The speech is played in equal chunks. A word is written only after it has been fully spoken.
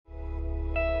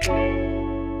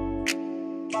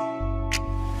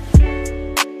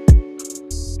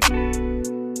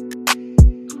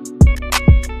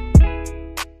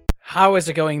How is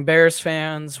it going, Bears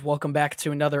fans? Welcome back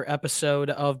to another episode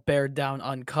of Bear Down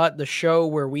Uncut, the show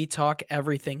where we talk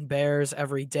everything Bears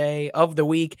every day of the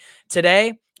week.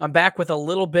 Today, I'm back with a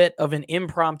little bit of an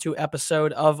impromptu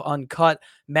episode of Uncut.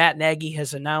 Matt Nagy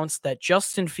has announced that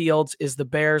Justin Fields is the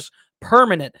Bears'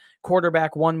 permanent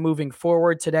quarterback one moving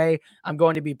forward. Today, I'm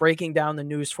going to be breaking down the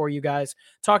news for you guys,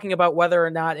 talking about whether or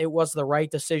not it was the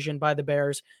right decision by the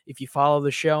Bears. If you follow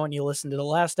the show and you listen to the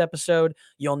last episode,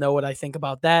 you'll know what I think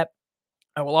about that.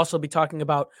 I will also be talking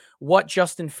about what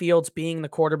Justin Fields being the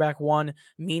quarterback one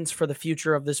means for the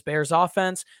future of this Bears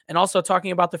offense, and also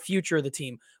talking about the future of the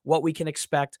team, what we can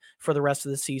expect for the rest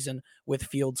of the season with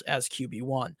Fields as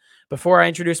QB1. Before I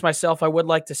introduce myself, I would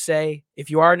like to say if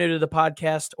you are new to the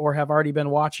podcast or have already been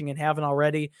watching and haven't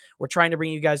already, we're trying to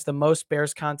bring you guys the most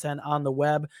Bears content on the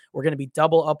web. We're going to be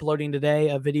double uploading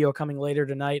today, a video coming later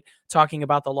tonight talking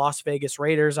about the Las Vegas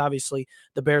Raiders, obviously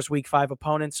the Bears Week 5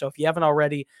 opponents. So if you haven't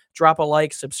already, drop a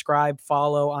like, subscribe,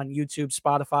 follow on YouTube,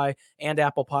 Spotify, and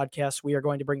Apple Podcasts. We are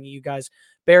going to bring you guys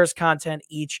Bears content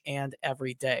each and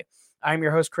every day. I'm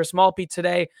your host, Chris Malpe,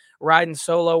 today, riding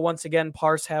solo. Once again,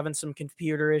 Parse having some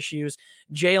computer issues.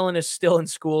 Jalen is still in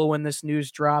school when this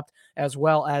news dropped, as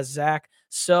well as Zach.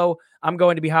 So I'm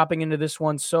going to be hopping into this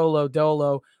one solo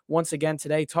dolo once again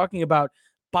today, talking about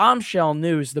bombshell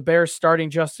news. The Bears starting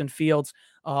Justin Fields.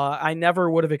 I never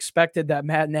would have expected that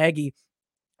Matt Nagy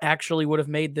actually would have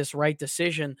made this right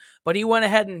decision, but he went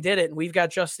ahead and did it. And we've got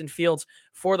Justin Fields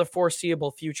for the foreseeable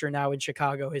future now in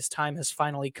Chicago. His time has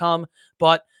finally come.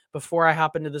 But before I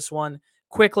hop into this one,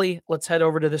 quickly, let's head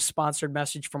over to this sponsored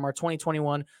message from our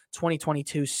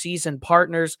 2021-2022 season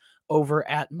partners over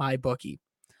at MyBookie.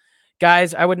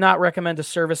 Guys, I would not recommend a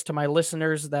service to my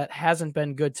listeners that hasn't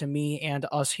been good to me and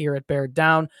us here at Bear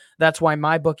Down. That's why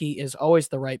MyBookie is always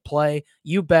the right play.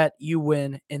 You bet, you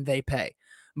win, and they pay.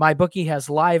 MyBookie has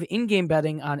live in-game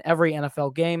betting on every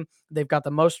NFL game. They've got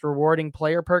the most rewarding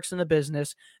player perks in the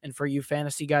business. And for you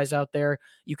fantasy guys out there,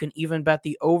 you can even bet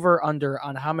the over-under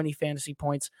on how many fantasy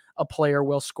points a player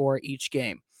will score each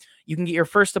game. You can get your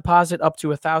first deposit up to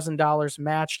 $1,000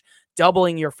 matched,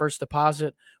 doubling your first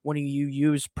deposit when you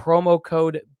use promo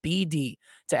code BD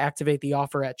to activate the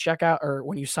offer at checkout or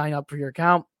when you sign up for your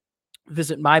account.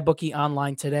 Visit MyBookie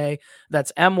online today.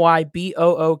 That's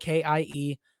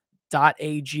MyBookie.ag.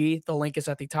 The link is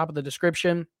at the top of the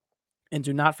description. And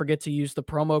do not forget to use the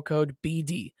promo code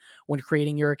BD when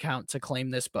creating your account to claim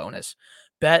this bonus.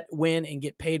 Bet, win, and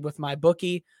get paid with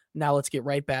MyBookie. Now let's get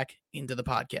right back into the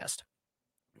podcast.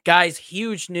 Guys,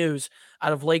 huge news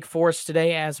out of Lake Forest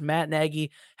today as Matt Nagy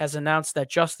has announced that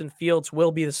Justin Fields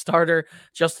will be the starter.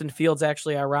 Justin Fields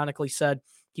actually ironically said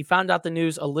he found out the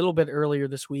news a little bit earlier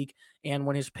this week, and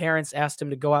when his parents asked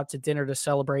him to go out to dinner to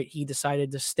celebrate, he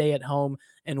decided to stay at home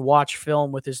and watch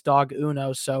film with his dog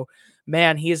Uno. So,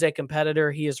 man, he is a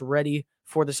competitor. He is ready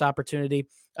for this opportunity.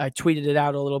 I tweeted it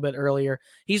out a little bit earlier.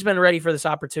 He's been ready for this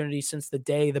opportunity since the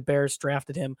day the Bears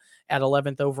drafted him at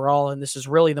 11th overall, and this is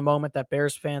really the moment that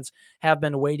Bears fans have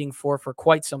been waiting for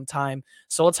quite some time.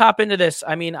 So let's hop into this.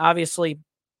 I mean, obviously,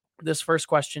 this first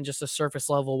question, just a surface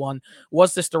level one.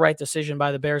 Was this the right decision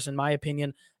by the Bears? In my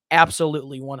opinion,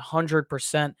 absolutely,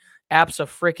 100%.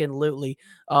 Abso-freaking-lutely.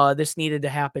 This needed to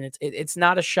happen. It's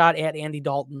not a shot at Andy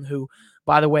Dalton, who,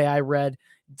 by the way, I read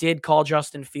did call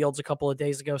Justin Fields a couple of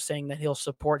days ago saying that he'll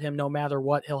support him no matter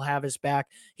what. He'll have his back.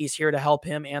 He's here to help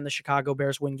him and the Chicago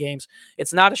Bears win games.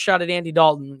 It's not a shot at Andy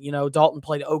Dalton. You know, Dalton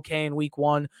played okay in week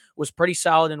 1, was pretty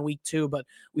solid in week 2, but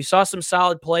we saw some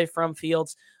solid play from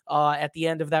Fields at the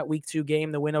end of that week 2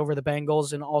 game, the win over the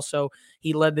Bengals. And also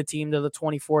he led the team to the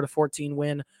 24-14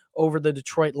 win over the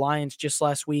Detroit Lions just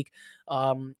last week.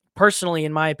 Personally,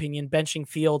 in my opinion, benching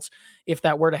Fields, if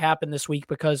that were to happen this week,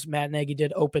 because Matt Nagy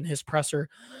did open his presser,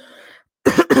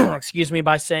 excuse me,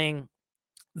 by saying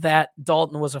that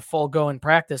Dalton was a full go in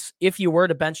practice. If you were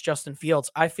to bench Justin Fields,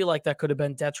 I feel like that could have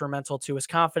been detrimental to his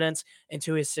confidence and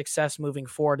to his success moving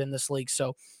forward in this league.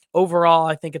 So overall,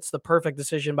 I think it's the perfect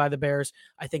decision by the Bears.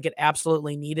 I think it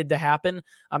absolutely needed to happen.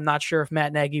 I'm not sure if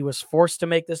Matt Nagy was forced to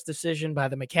make this decision by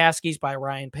the McCaskies, by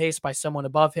Ryan Pace, by someone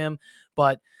above him,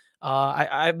 but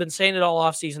I've been saying it all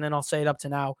offseason, and I'll say it up to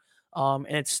now. And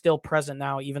it's still present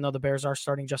now, even though the Bears are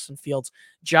starting Justin Fields.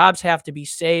 Jobs have to be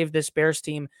saved. This Bears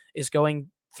team is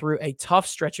going through a tough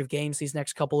stretch of games these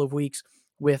next couple of weeks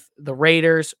with the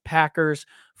Raiders, Packers,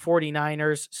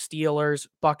 49ers, Steelers,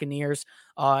 Buccaneers.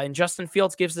 And Justin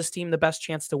Fields gives this team the best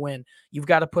chance to win. You've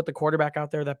got to put the quarterback out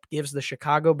there that gives the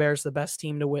Chicago Bears the best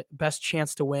team to win, best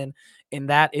chance to win, and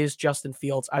that is Justin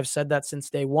Fields. I've said that since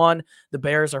day one. The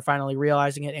Bears are finally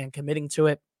realizing it and committing to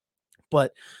it.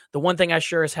 But the one thing I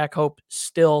sure as heck hope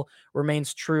still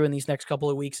remains true in these next couple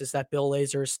of weeks is that Bill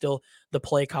Lazor is still the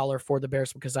play caller for the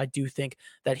Bears, because I do think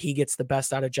that he gets the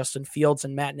best out of Justin Fields.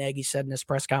 And Matt Nagy said in his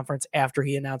press conference after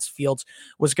he announced Fields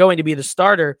was going to be the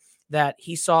starter that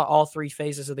he saw all three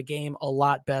phases of the game a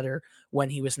lot better when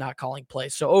he was not calling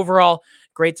plays. So overall,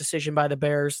 great decision by the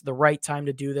Bears. The right time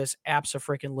to do this.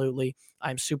 Abso-freaking-lutely.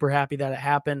 I'm super happy that it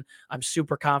happened. I'm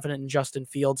super confident in Justin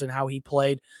Fields and how he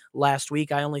played last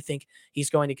week. I only think he's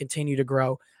going to continue to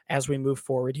grow as we move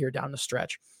forward here down the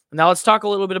stretch. Now let's talk a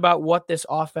little bit about what this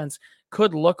offense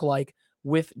could look like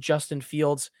with Justin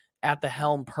Fields at the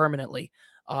helm permanently.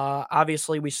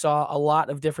 Obviously, we saw a lot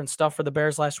of different stuff for the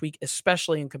Bears last week,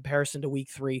 especially in comparison to week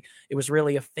 3. It was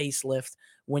really a facelift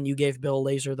when you gave Bill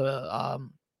Lazor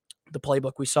the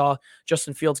playbook. We saw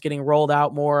Justin Fields getting rolled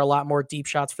out more, a lot more deep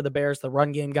shots for the Bears. The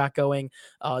run game got going.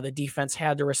 The defense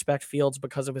had to respect Fields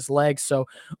because of his legs. So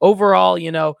overall,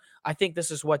 I think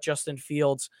this is what Justin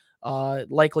Fields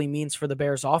likely means for the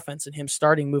Bears offense and him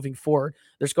starting moving forward.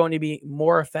 There's going to be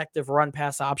more effective run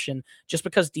pass option just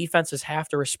because defenses have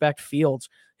to respect Fields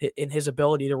in his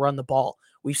ability to run the ball.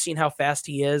 We've seen how fast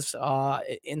he is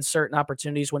in certain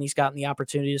opportunities when he's gotten the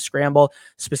opportunity to scramble,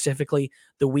 specifically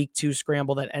the week 2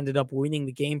 scramble that ended up winning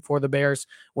the game for the Bears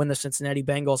when the Cincinnati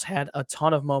Bengals had a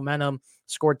ton of momentum,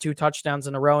 scored 2 touchdowns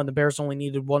in a row, and the Bears only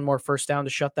needed one more first down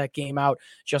to shut that game out.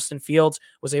 Justin Fields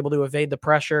was able to evade the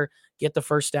pressure, get the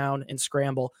first down, and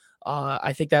scramble.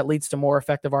 I think that leads to more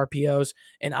effective RPOs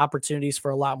and opportunities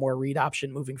for a lot more read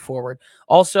option moving forward.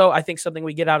 Also, I think something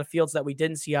we get out of Fields that we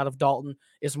didn't see out of Dalton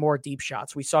is more deep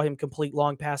shots. We saw him complete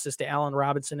long passes to Allen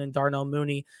Robinson and Darnell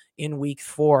Mooney in week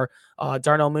 4.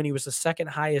 Darnell Mooney was the second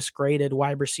highest graded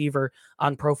wide receiver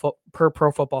on per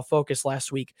Pro Football Focus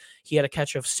last week. He had a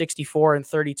catch of 64 and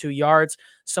 32 yards,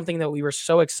 something that we were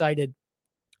so excited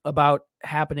about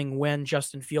happening when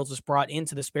Justin Fields was brought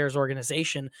into the Bears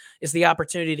organization is the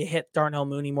opportunity to hit Darnell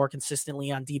Mooney more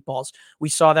consistently on deep balls. We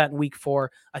saw that in week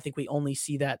 4. I think we only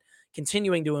see that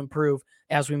continuing to improve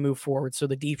as we move forward. So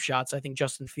the deep shots, I think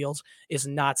Justin Fields is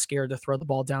not scared to throw the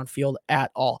ball downfield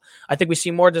at all. I think we see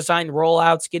more designed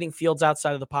rollouts. Getting Fields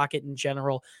outside of the pocket in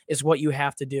general is what you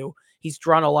have to do. He's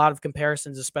drawn a lot of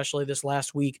comparisons, especially this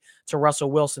last week, to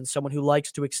Russell Wilson, someone who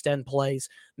likes to extend plays,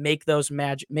 make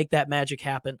that magic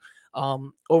happen.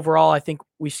 Overall, I think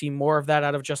we see more of that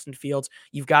out of Justin Fields.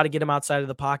 You've got to get him outside of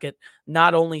the pocket,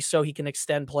 not only so he can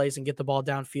extend plays and get the ball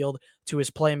downfield to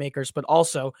his playmakers, but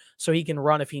also so he can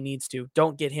run if he needs to.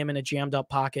 Don't get him in a jammed up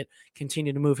pocket.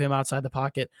 Continue to move him outside the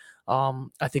pocket.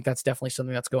 I think that's definitely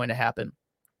something that's going to happen.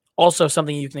 Also,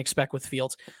 something you can expect with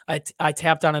Fields. I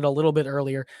tapped on it a little bit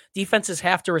earlier. Defenses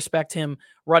have to respect him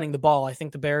running the ball. I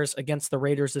think the Bears against the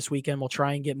Raiders this weekend will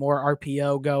try and get more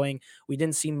RPO going. We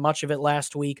didn't see much of it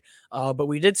last week, but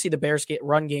we did see the Bears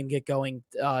run game get going.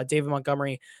 David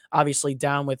Montgomery obviously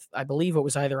down with, I believe it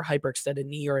was either a hyperextended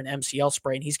knee or an MCL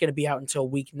sprain. He's going to be out until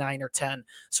week 9 or 10.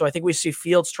 So I think we see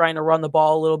Fields trying to run the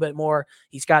ball a little bit more.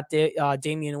 He's got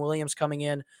Damian Williams coming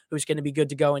in, who's going to be good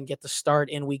to go and get the start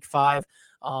in week 5.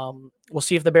 We'll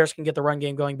see if the Bears can get the run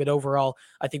game going, but overall,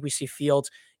 I think we see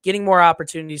Fields getting more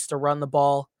opportunities to run the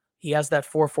ball. He has that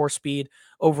 4.4 speed.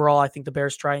 Overall, I think the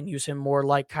Bears try and use him more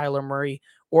like Kyler Murray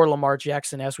or Lamar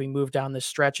Jackson as we move down this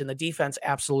stretch, and the defense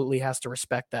absolutely has to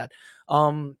respect that.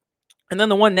 And then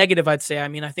the one negative I'd say,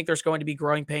 I think there's going to be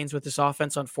growing pains with this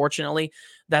offense. Unfortunately,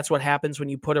 that's what happens when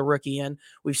you put a rookie in.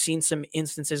 We've seen some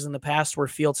instances in the past where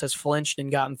Fields has flinched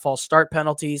and gotten false start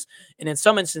penalties, and in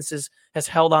some instances has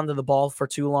held onto the ball for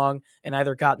too long and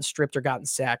either gotten stripped or gotten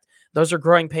sacked. Those are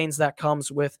growing pains that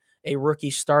comes with a rookie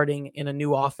starting in a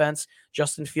new offense.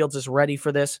 Justin Fields is ready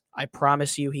for this. I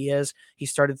promise you he is. He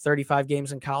started 35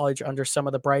 games in college under some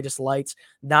of the brightest lights,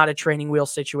 not a training wheel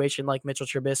situation like Mitchell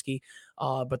Trubisky,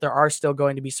 but there are still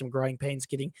going to be some growing pains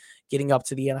getting up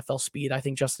to the NFL speed. I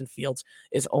think Justin Fields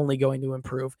is only going to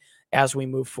improve as we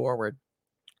move forward.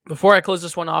 Before I close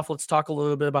this one off, let's talk a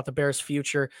little bit about the Bears'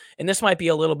 future. And this might be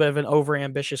a little bit of an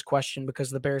overambitious question because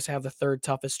the Bears have the 3rd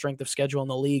toughest strength of schedule in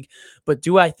the league. But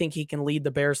do I think he can lead the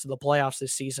Bears to the playoffs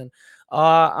this season?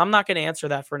 I'm not going to answer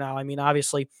that for now.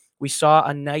 Obviously, we saw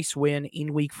a nice win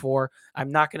in week 4.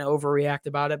 I'm not going to overreact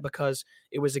about it because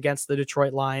it was against the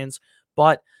Detroit Lions.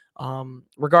 But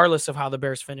regardless of how the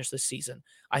Bears finish this season,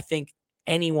 I think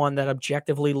anyone that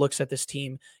objectively looks at this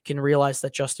team can realize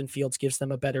that Justin Fields gives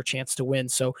them a better chance to win.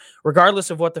 So regardless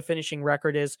of what the finishing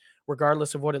record is,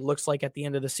 regardless of what it looks like at the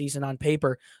end of the season on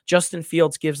paper, Justin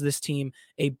Fields gives this team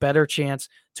a better chance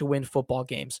to win football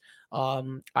games.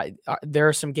 There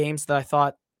are some games that I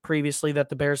thought previously that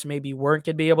the Bears maybe weren't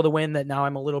going to be able to win that now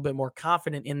I'm a little bit more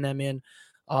confident in them in.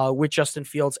 with Justin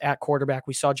Fields at quarterback.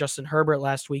 We saw Justin Herbert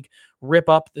last week rip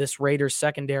up this Raiders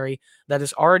secondary that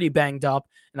is already banged up,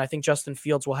 and I think Justin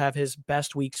Fields will have his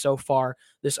best week so far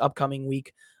this upcoming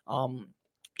week.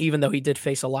 Even though he did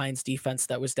face a Lions defense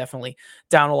that was definitely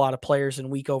down a lot of players in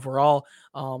week overall.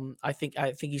 I think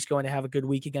he's going to have a good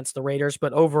week against the Raiders,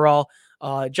 but overall,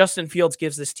 Justin Fields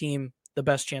gives this team the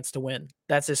best chance to win.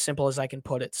 That's as simple as I can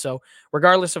put it. So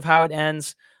regardless of how it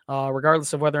ends,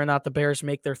 regardless of whether or not the Bears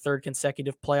make their third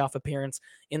consecutive playoff appearance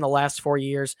in the last 4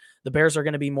 years, the Bears are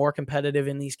going to be more competitive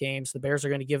in these games. The Bears are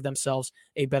going to give themselves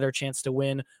a better chance to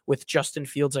win with Justin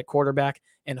Fields at quarterback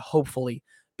and hopefully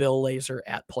Bill Lazor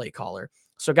at play caller.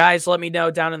 So, guys, let me know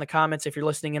down in the comments if you're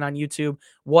listening in on YouTube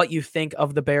what you think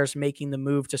of the Bears making the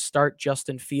move to start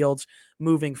Justin Fields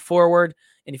moving forward.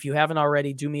 And if you haven't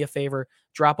already, do me a favor,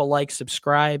 drop a like,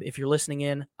 subscribe. If you're listening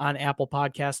in on Apple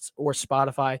Podcasts or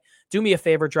Spotify, do me a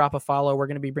favor, drop a follow. We're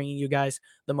going to be bringing you guys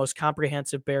the most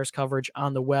comprehensive Bears coverage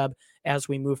on the web as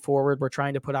we move forward. We're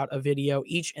trying to put out a video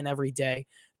each and every day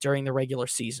during the regular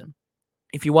season.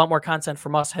 If you want more content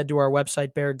from us, head to our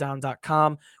website,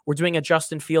 beardown.com. We're doing a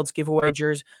Justin Fields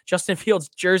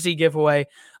jersey giveaway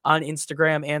on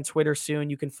Instagram and Twitter soon.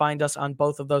 You can find us on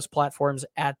both of those platforms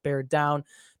at Bear Down.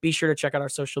 Be sure to check out our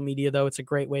social media, though. It's a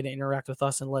great way to interact with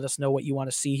us and let us know what you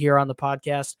want to see here on the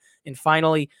podcast. And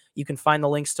finally, you can find the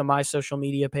links to my social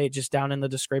media pages down in the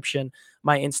description,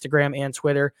 my Instagram and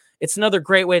Twitter. It's another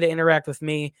great way to interact with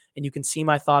me, and you can see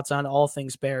my thoughts on all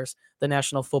things Bears, the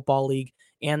National Football League,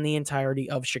 and the entirety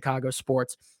of Chicago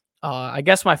sports. I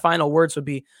guess my final words would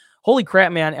be, holy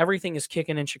crap, man, everything is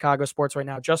kicking in Chicago sports right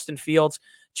now. Justin Fields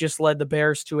just led the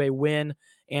Bears to a win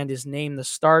and is named the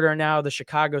starter now. The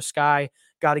Chicago Sky,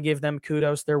 got to give them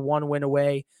kudos. They're one win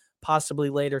away,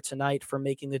 possibly later tonight, from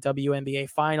making the WNBA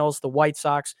Finals. The White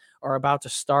Sox are about to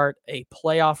start a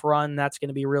playoff run. That's going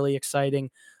to be really exciting.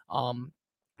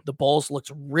 The Bulls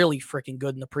looked really freaking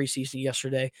good in the preseason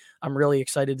yesterday. I'm really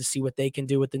excited to see what they can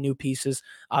do with the new pieces.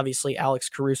 Obviously, Alex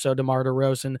Caruso, DeMar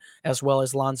DeRozan, as well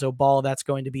as Lonzo Ball. That's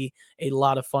going to be a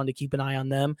lot of fun to keep an eye on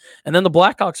them. And then the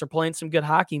Blackhawks are playing some good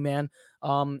hockey, man.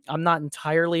 I'm not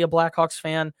entirely a Blackhawks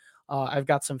fan. I've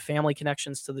got some family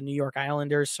connections to the New York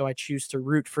Islanders, so I choose to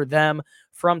root for them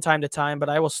from time to time, but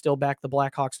I will still back the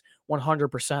Blackhawks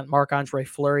 100%. Marc-Andre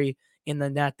Fleury in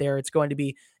the net there. It's going to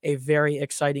be a very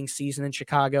exciting season in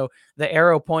Chicago. The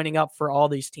arrow pointing up for all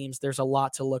these teams. There's a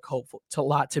lot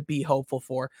to be hopeful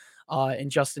for. And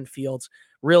Justin Fields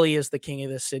really is the king of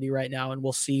this city right now, and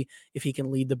we'll see if he can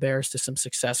lead the Bears to some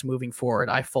success moving forward.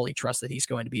 I fully trust that he's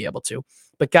going to be able to.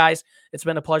 But guys, it's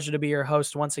been a pleasure to be your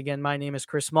host. Once again, my name is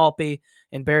Chris Malpe,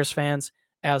 and Bears fans,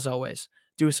 as always,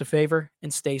 do us a favor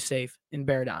and stay safe and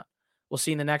bear down. We'll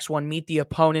see you in the next one. Meet the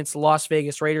opponents, Las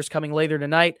Vegas Raiders, coming later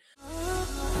tonight.